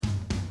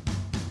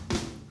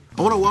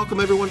I want to welcome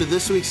everyone to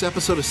this week's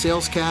episode of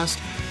Salescast.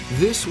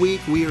 This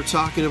week we are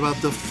talking about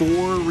the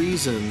 4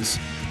 reasons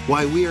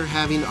why we are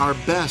having our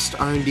best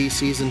R&D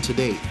season to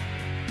date.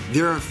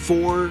 There are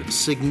 4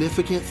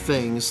 significant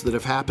things that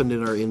have happened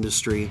in our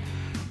industry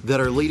that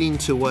are leading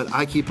to what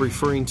I keep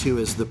referring to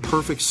as the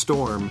perfect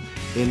storm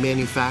in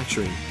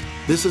manufacturing.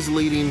 This is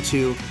leading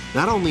to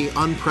not only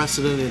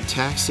unprecedented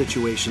tax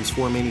situations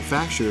for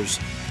manufacturers,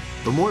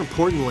 but more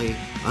importantly,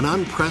 an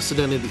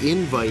unprecedented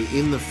invite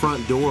in the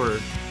front door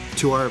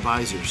to our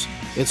advisors.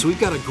 And so we've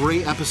got a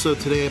great episode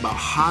today about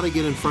how to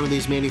get in front of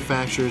these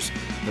manufacturers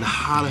and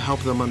how to help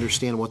them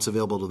understand what's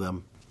available to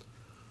them.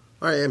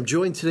 All right, I'm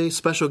joined today,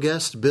 special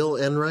guest, Bill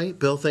Enright.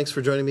 Bill, thanks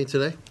for joining me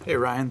today. Hey,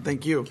 Ryan,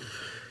 thank you.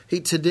 Hey,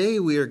 today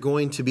we are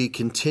going to be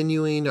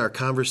continuing our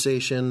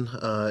conversation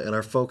and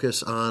our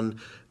focus on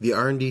the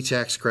R&D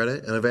tax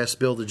credit. And I've asked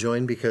Bill to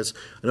join because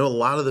I know a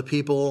lot of the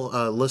people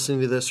listening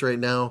to this right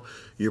now,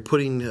 you're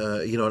putting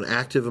an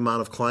active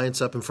amount of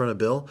clients up in front of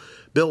Bill.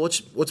 Bill,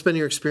 what's been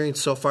your experience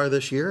so far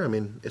this year? I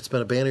mean, it's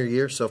been a banner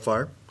year so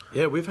far.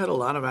 Yeah, we've had a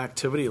lot of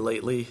activity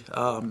lately.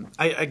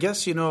 I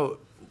guess,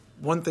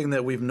 one thing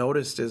that we've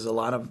noticed is a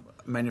lot of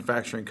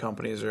manufacturing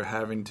companies are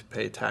having to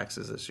pay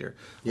taxes this year.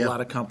 Yeah. A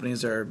lot of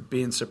companies are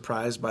being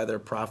surprised by their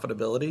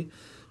profitability,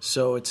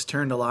 so it's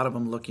turned a lot of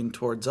them looking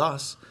towards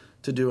us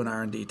to do an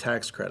R&D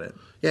tax credit.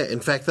 Yeah,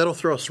 in fact, that'll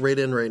throw us right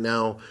in right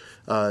now.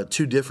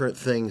 2 different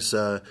things.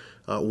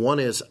 One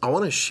is I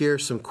want to share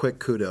some quick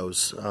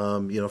kudos,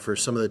 for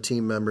some of the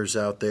team members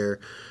out there.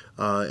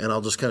 And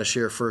I'll just kind of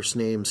share first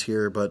names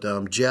here.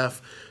 But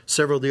Jeff,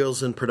 several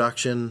deals in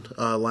production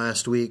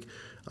last week.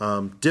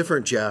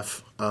 Different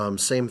Jeff,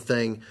 same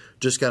thing.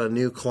 Just got a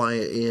new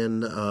client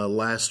in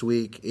last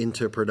week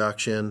into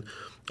production.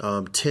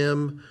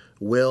 Tim,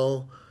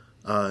 Will,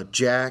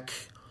 Jack,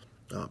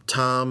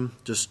 Tom,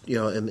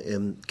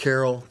 and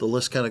Carol. The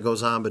list kind of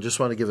goes on, but just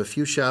want to give a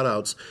few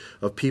shout-outs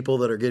of people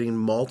that are getting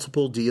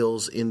multiple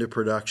deals into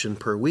production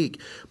per week.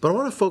 But I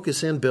want to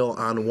focus in, Bill,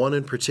 on one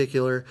in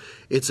particular.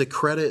 It's a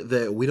credit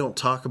that we don't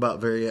talk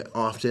about very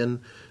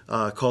often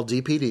called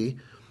DPD.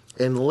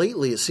 And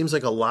lately, it seems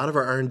like a lot of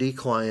our R&D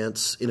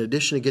clients, in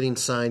addition to getting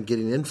signed,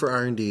 getting in for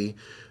R&D,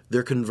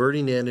 they're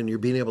converting in, and you're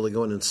being able to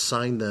go in and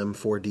sign them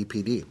for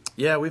DPD.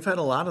 Yeah, we've had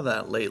a lot of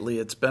that lately.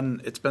 It's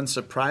been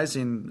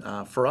surprising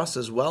for us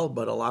as well,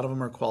 but a lot of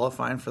them are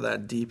qualifying for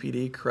that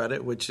DPD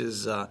credit, which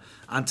is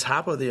on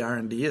top of the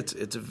R&D.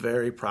 It's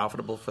very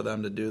profitable for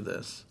them to do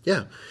this.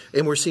 Yeah,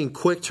 and we're seeing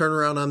quick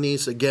turnaround on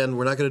these. Again,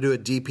 we're not going to do a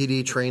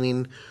DPD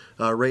training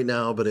right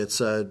now, but it's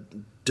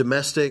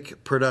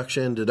domestic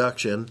production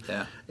deduction.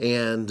 Yeah.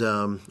 And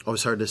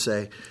always hard to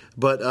say.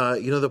 But,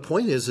 the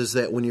point is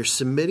that when you're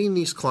submitting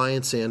these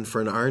clients in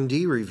for an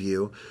R&D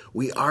review,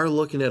 we are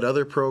looking at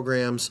other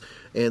programs,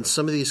 and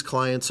some of these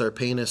clients are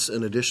paying us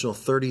an additional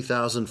 $30,000,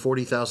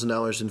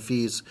 $40,000 in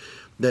fees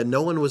that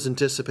no one was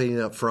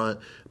anticipating up front,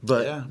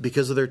 but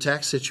because of their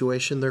tax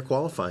situation, they're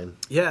qualifying.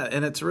 Yeah,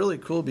 and it's really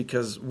cool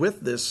because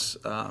with this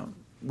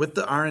with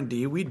the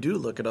R&D, we do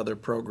look at other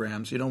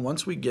programs,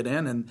 once we get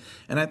in. And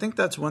I think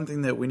that's one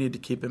thing that we need to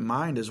keep in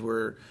mind is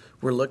we're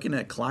looking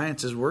at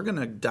clients is we're going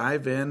to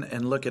dive in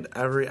and look at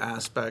every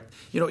aspect,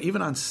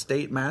 even on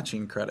state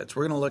matching credits.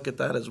 We're going to look at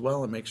that as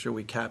well and make sure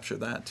we capture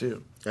that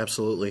too.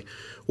 Absolutely.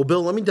 Well,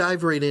 Bill, let me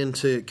dive right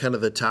into kind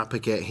of the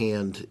topic at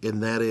hand,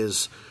 and that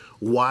is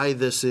why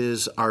this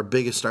is our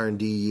biggest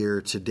R&D year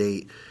to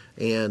date.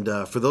 And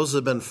for those that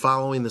have been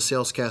following the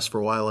Salescast for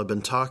a while, I've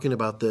been talking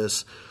about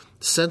this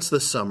since the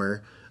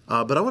summer,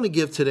 but I want to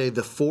give today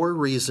the 4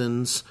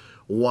 reasons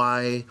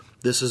why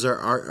this is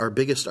our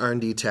biggest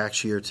R&D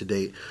tax year to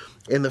date.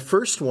 And the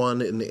first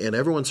one, and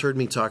everyone's heard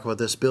me talk about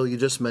this, Bill, you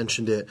just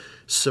mentioned it,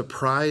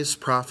 surprise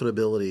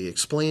profitability.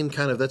 Explain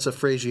that's a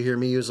phrase you hear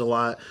me use a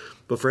lot,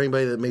 but for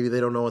anybody that maybe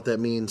they don't know what that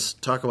means,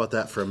 talk about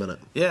that for a minute.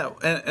 Yeah,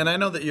 and I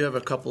know that you have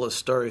a couple of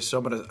stories, so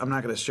I'm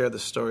not going to share the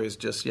stories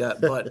just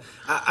yet, but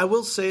I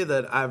will say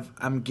that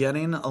I'm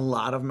getting a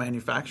lot of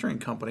manufacturing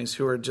companies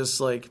who are just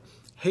like,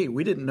 hey,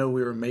 we didn't know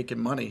we were making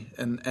money,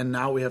 and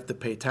now we have to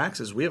pay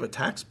taxes. We have a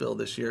tax bill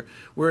this year,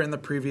 where in the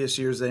previous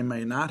years they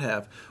may not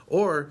have.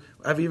 Or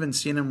I've even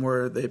seen them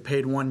where they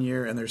paid 1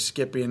 year and they're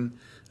skipping.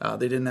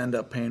 They didn't end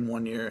up paying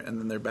 1 year, and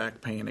then they're back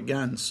paying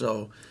again.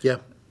 So yeah,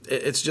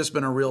 it's just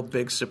been a real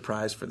big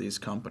surprise for these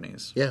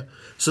companies. Yeah.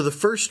 So the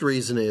first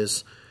reason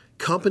is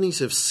companies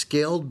have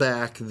scaled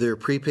back their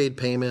prepaid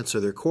payments or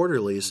their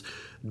quarterlies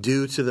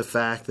due to the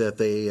fact that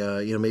they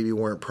maybe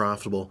weren't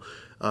profitable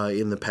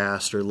in the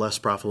past or less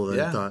profitable than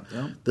they thought.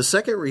 Yeah. The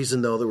second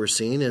reason, though, that we're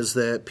seeing is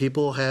that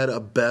people had a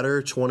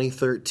better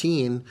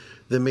 2013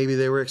 than maybe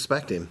they were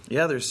expecting.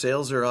 Yeah, their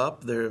sales are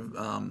up. They're,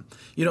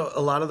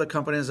 a lot of the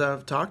companies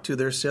I've talked to,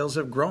 their sales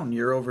have grown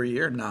year over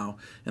year now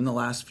in the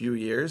last few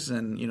years,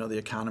 and the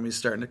economy's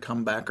starting to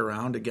come back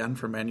around again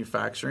for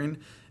manufacturing.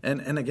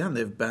 And again,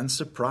 they've been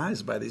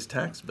surprised by these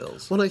tax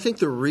bills. Well, I think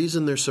the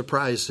reason they're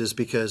surprised is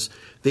because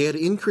they had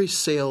increased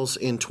sales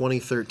in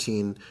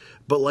 2013,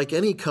 but like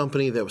any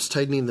company that was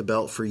tightening the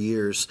belt for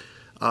years,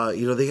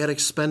 They had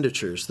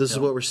expenditures. This is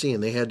what we're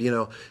seeing. They had,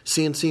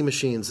 CNC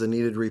machines that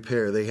needed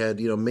repair. They had,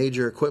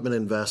 major equipment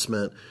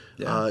investment,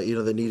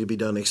 that needed to be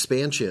done.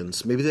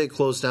 Expansions. Maybe they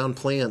closed down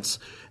plants,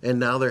 and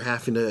now they're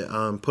having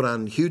to put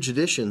on huge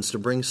additions to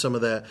bring some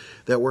of that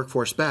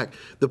workforce back.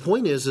 The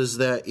point is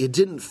that it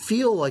didn't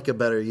feel like a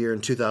better year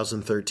in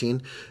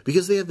 2013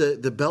 because they had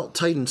the belt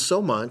tightened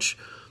so much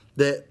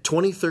that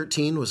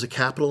 2013 was a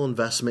capital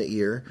investment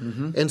year.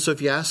 Mm-hmm. And so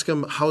if you ask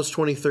them, how's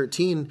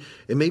 2013,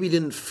 it maybe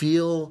didn't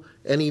feel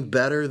any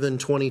better than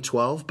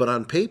 2012, but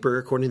on paper,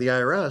 according to the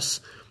IRS,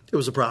 it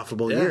was a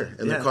profitable year,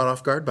 and they're caught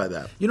off guard by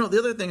that. The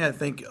other thing I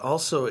think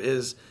also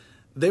is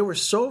they were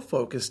so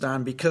focused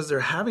on, because they're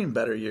having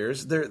better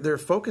years, they're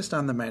focused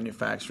on the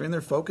manufacturing,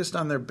 they're focused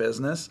on their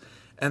business,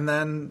 and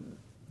then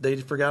they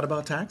forgot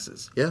about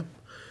taxes. Yeah.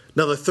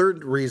 Now, the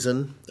third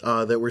reason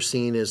that we're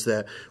seeing is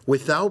that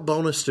without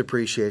bonus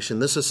depreciation,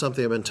 this is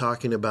something I've been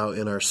talking about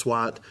in our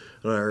SWAT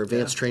and our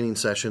advanced training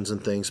sessions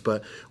and things,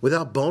 but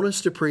without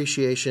bonus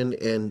depreciation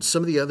and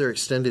some of the other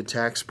extended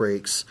tax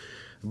breaks,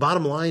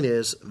 bottom line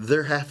is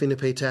they're having to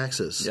pay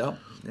taxes. Yep.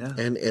 Yeah.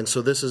 And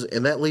so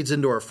that leads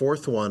into our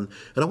fourth one.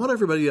 And I want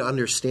everybody to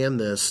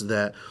understand this,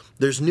 that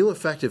there's new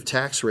effective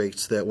tax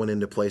rates that went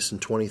into place in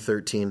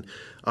 2013.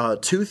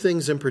 Two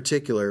things in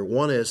particular.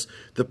 One is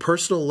the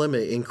personal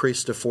limit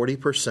increased to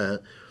 40%.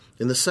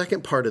 And the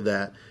second part of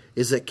that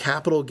is that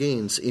capital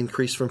gains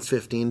increased from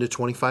 15 to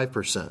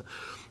 25%.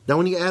 Now,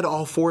 when you add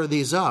all four of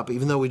these up,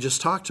 even though we just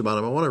talked about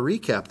them, I want to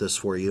recap this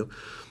for you,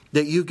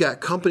 that you've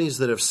got companies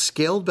that have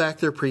scaled back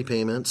their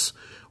prepayments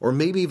or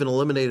maybe even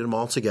eliminated them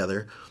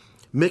altogether,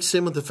 mixed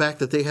in with the fact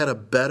that they had a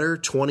better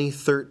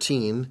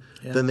 2013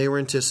 than they were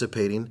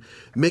anticipating,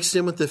 mixed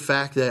in with the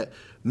fact that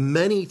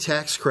many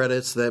tax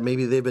credits that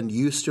maybe they've been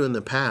used to in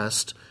the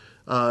past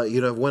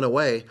went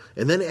away,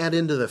 and then add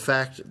into the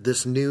fact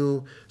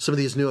some of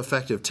these new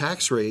effective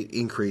tax rate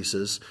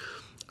increases.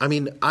 I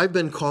mean, I've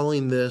been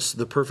calling this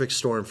the perfect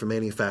storm for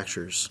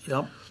manufacturers.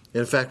 Yep.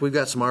 In fact, we've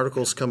got some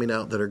articles coming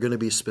out that are going to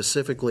be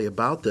specifically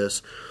about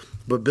this.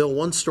 But, Bill,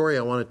 one story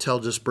I want to tell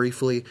just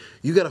briefly.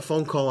 You got a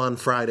phone call on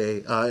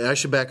Friday. I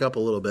should back up a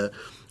little bit.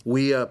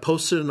 We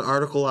posted an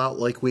article out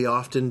like we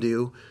often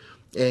do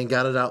and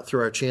got it out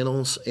through our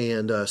channels.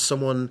 And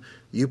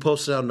you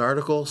posted out an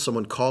article.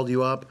 Someone called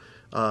you up,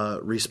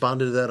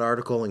 responded to that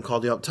article, and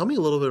called you up. Tell me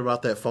a little bit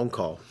about that phone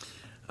call.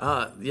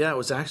 It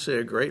was actually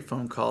a great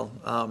phone call.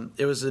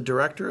 It was the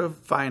director of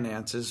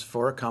finances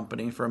for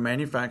a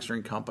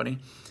manufacturing company.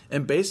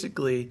 And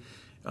basically,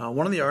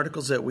 one of the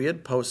articles that we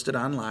had posted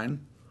online,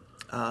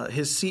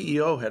 his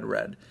CEO had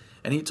read.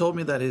 And he told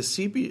me that his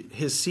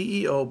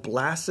CEO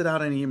blasted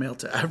out an email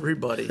to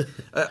everybody,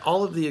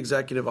 all of the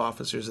executive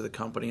officers of the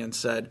company, and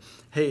said,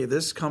 hey,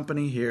 this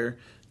company here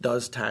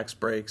does tax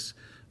breaks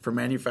for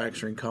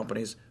manufacturing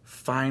companies.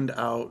 Find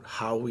out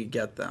how we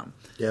get them.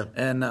 Yeah.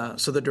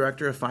 And so the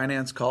director of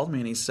finance called me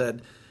and he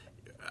said,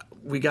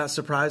 we got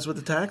surprised with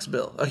the tax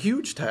bill, a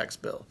huge tax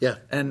bill. Yeah.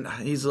 And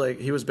he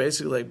was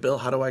basically like, Bill,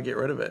 how do I get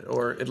rid of it?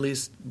 Or at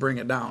least bring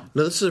it down?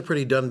 No, this is a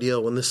pretty done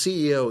deal. When the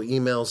CEO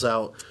emails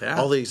out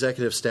all the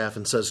executive staff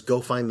and says,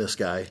 go find this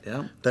guy,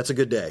 that's a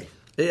good day.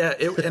 Yeah,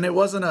 it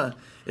wasn't a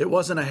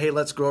hey,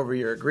 let's go over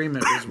your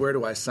agreement. It was, where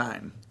do I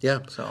sign?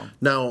 Yeah. So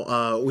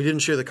now we didn't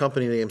share the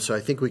company name, so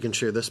I think we can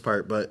share this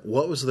part. But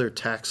what was their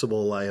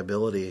taxable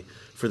liability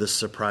for the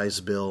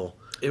surprise bill?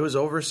 It was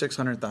over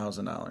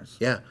 $600,000.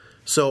 Yeah.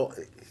 So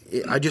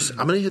I'm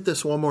going to hit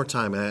this one more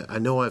time. I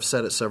know I've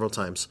said it several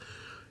times.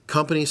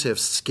 Companies have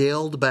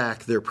scaled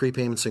back their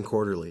prepayments and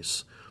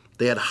quarterlies.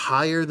 They had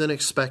higher than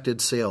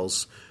expected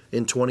sales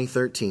in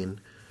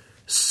 2013.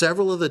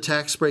 Several of the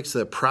tax breaks that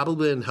have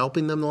probably been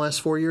helping them the last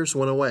 4 years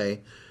went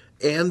away,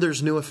 and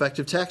there's new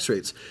effective tax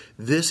rates.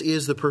 This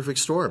is the perfect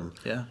storm.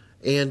 Yeah.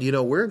 And,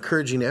 we're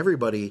encouraging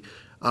everybody.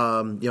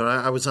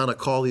 I was on a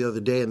call the other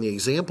day, and the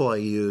example I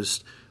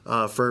used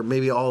for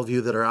maybe all of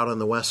you that are out on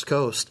the West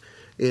Coast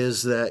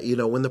is that,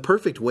 when the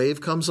perfect wave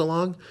comes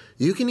along,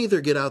 you can either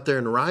get out there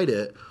and ride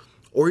it,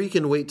 or you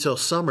can wait till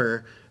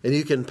summer and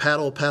you can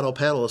paddle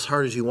as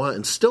hard as you want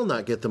and still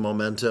not get the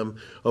momentum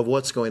of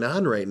what's going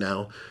on right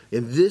now.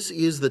 And this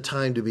is the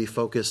time to be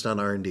focused on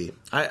R&D.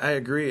 I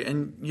agree.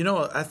 And,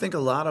 I think a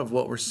lot of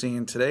what we're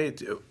seeing today,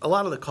 a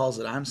lot of the calls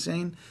that I'm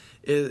seeing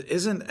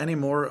isn't any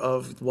more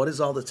of what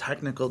is all the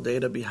technical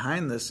data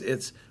behind this.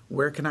 It's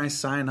where can I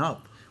sign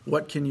up?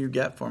 What can you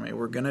get for me?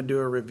 We're going to do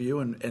a review,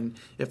 and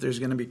if there's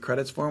going to be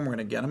credits for them, we're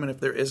going to get them. And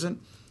if there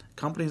isn't,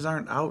 companies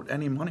aren't out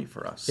any money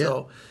for us. Yeah.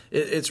 So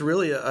it's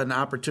really an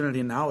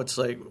opportunity now. It's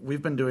like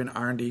we've been doing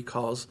R&D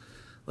calls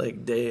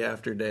like day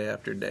after day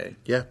after day.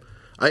 Yeah.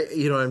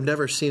 I've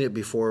never seen it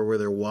before where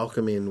they're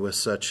welcoming with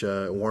such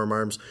warm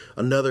arms.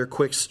 Another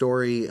quick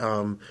story,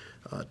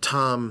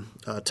 Tom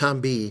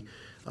B.,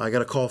 I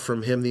got a call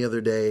from him the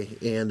other day,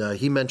 and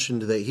he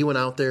mentioned that he went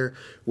out there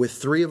with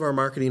 3 of our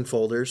marketing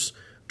folders,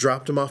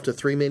 dropped them off to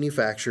 3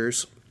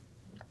 manufacturers,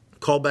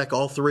 called back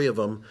all 3 of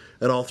them,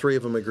 and all 3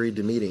 of them agreed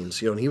to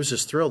meetings. And he was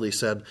just thrilled. He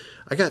said,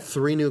 I got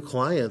 3 new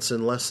clients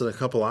in less than a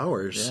couple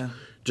hours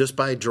just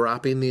by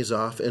dropping these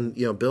off. And,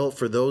 Bill,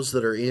 for those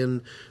that are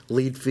in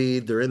Lead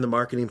Feed, they're in the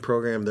marketing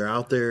program, they're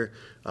out there,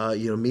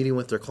 meeting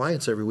with their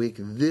clients every week,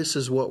 this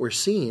is what we're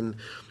seeing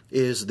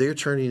is they're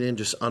turning in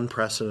just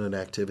unprecedented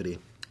activity.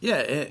 Yeah,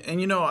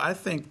 and I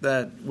think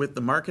that with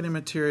the marketing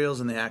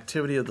materials and the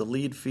activity of the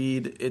Lead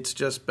Feed, it's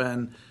just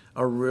been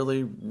a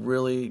really,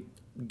 really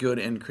good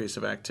increase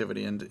of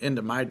activity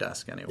into my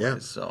desk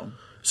anyways. Yeah.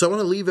 So I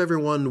want to leave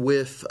everyone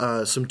with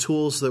some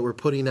tools that we're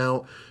putting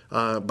out.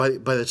 By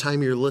the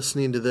time you're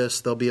listening to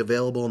this, they'll be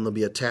available and they'll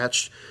be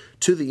attached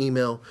to the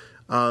email.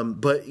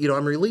 But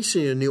I'm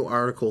releasing a new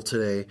article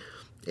today,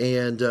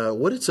 and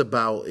what it's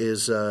about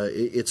is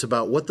it's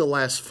about what the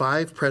last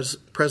 5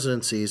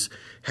 presidencies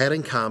had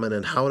in common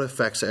and how it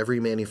affects every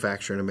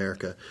manufacturer in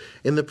America.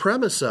 And the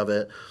premise of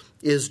it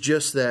is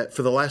just that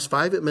for the last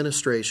 5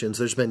 administrations,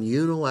 there's been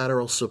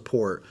unilateral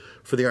support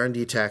for the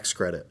R&D tax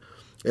credit.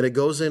 And it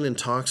goes in and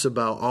talks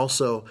about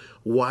also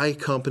why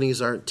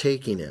companies aren't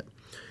taking it.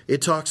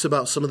 It talks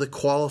about some of the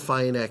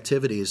qualifying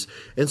activities.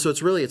 And so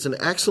it's an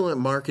excellent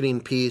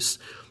marketing piece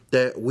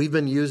that we've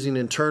been using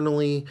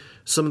internally,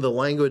 some of the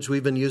language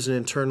we've been using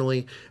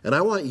internally. And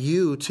I want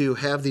you to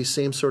have these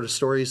same sort of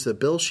stories that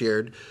Bill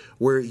shared,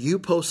 where you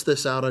post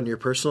this out on your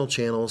personal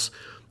channels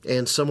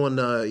and someone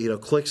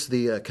clicks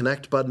the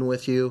connect button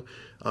with you.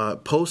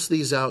 Post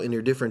these out in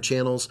your different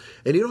channels,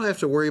 and you don't have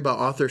to worry about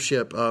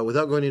authorship.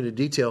 Without going into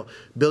detail,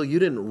 Bill, you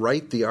didn't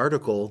write the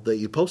article that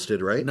you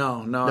posted, right?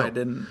 No, I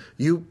didn't.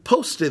 You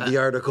posted the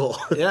article.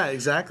 Yeah,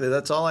 exactly.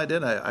 That's all I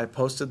did. I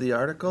posted the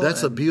article.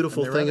 That's a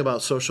beautiful thing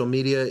about social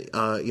media.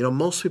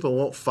 Most people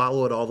won't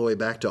follow it all the way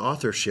back to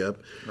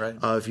authorship. Right.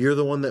 If you're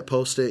the one that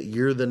posted it,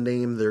 you're the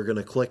name they're going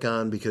to click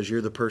on because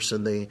you're the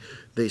person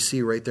they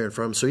see right there in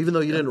front of them. So even though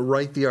you didn't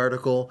write the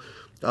article,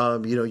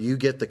 you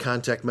get the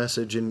contact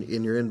message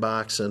in your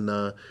inbox,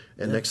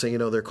 and next thing you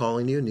know, they're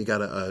calling you, and you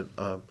got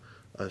a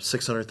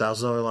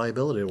 $600,000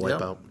 liability to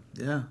wipe out.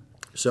 Yeah.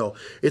 So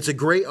it's a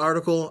great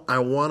article. I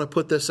want to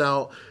put this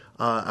out.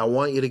 I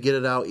want you to get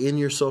it out in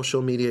your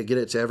social media, get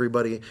it to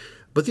everybody.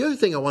 But the other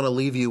thing I want to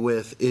leave you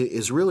with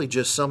is really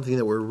just something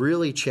that we're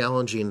really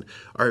challenging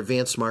our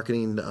advanced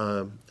marketing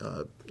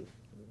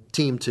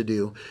team to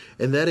do,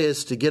 and that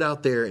is to get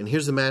out there, and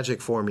here's the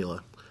magic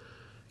formula.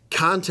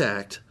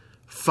 Contact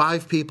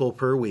 5 people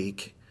per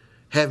week,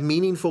 have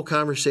meaningful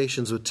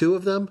conversations with 2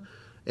 of them,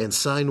 and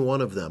sign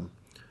 1 of them.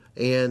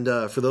 And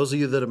for those of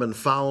you that have been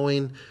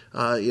following,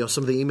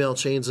 some of the email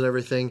chains and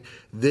everything,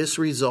 this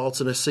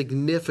results in a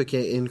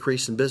significant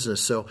increase in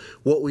business. So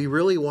what we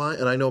really want,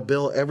 and I know,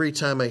 Bill, every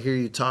time I hear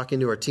you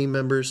talking to our team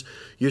members,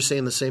 you're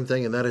saying the same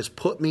thing, and that is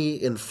put me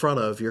in front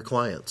of your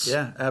clients.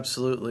 Yeah,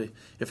 absolutely.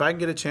 If I can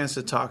get a chance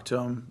to talk to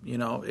them,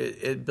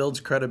 it builds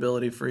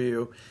credibility for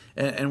you.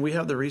 And we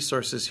have the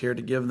resources here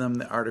to give them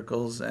the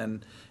articles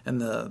and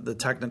the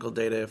technical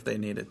data if they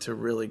need it to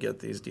really get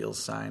these deals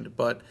signed.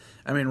 But,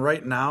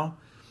 right now,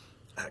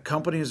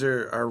 companies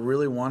are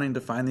really wanting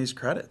to find these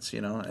credits,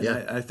 and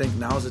I think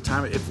now is the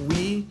time. If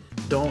we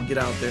don't get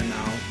out there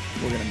now,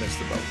 we're going to miss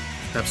the boat.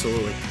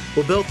 Absolutely.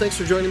 Well, Bill, thanks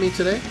for joining me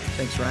today.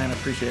 Thanks, Ryan. I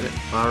appreciate it.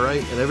 All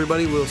right. And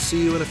everybody, we'll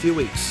see you in a few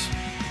weeks.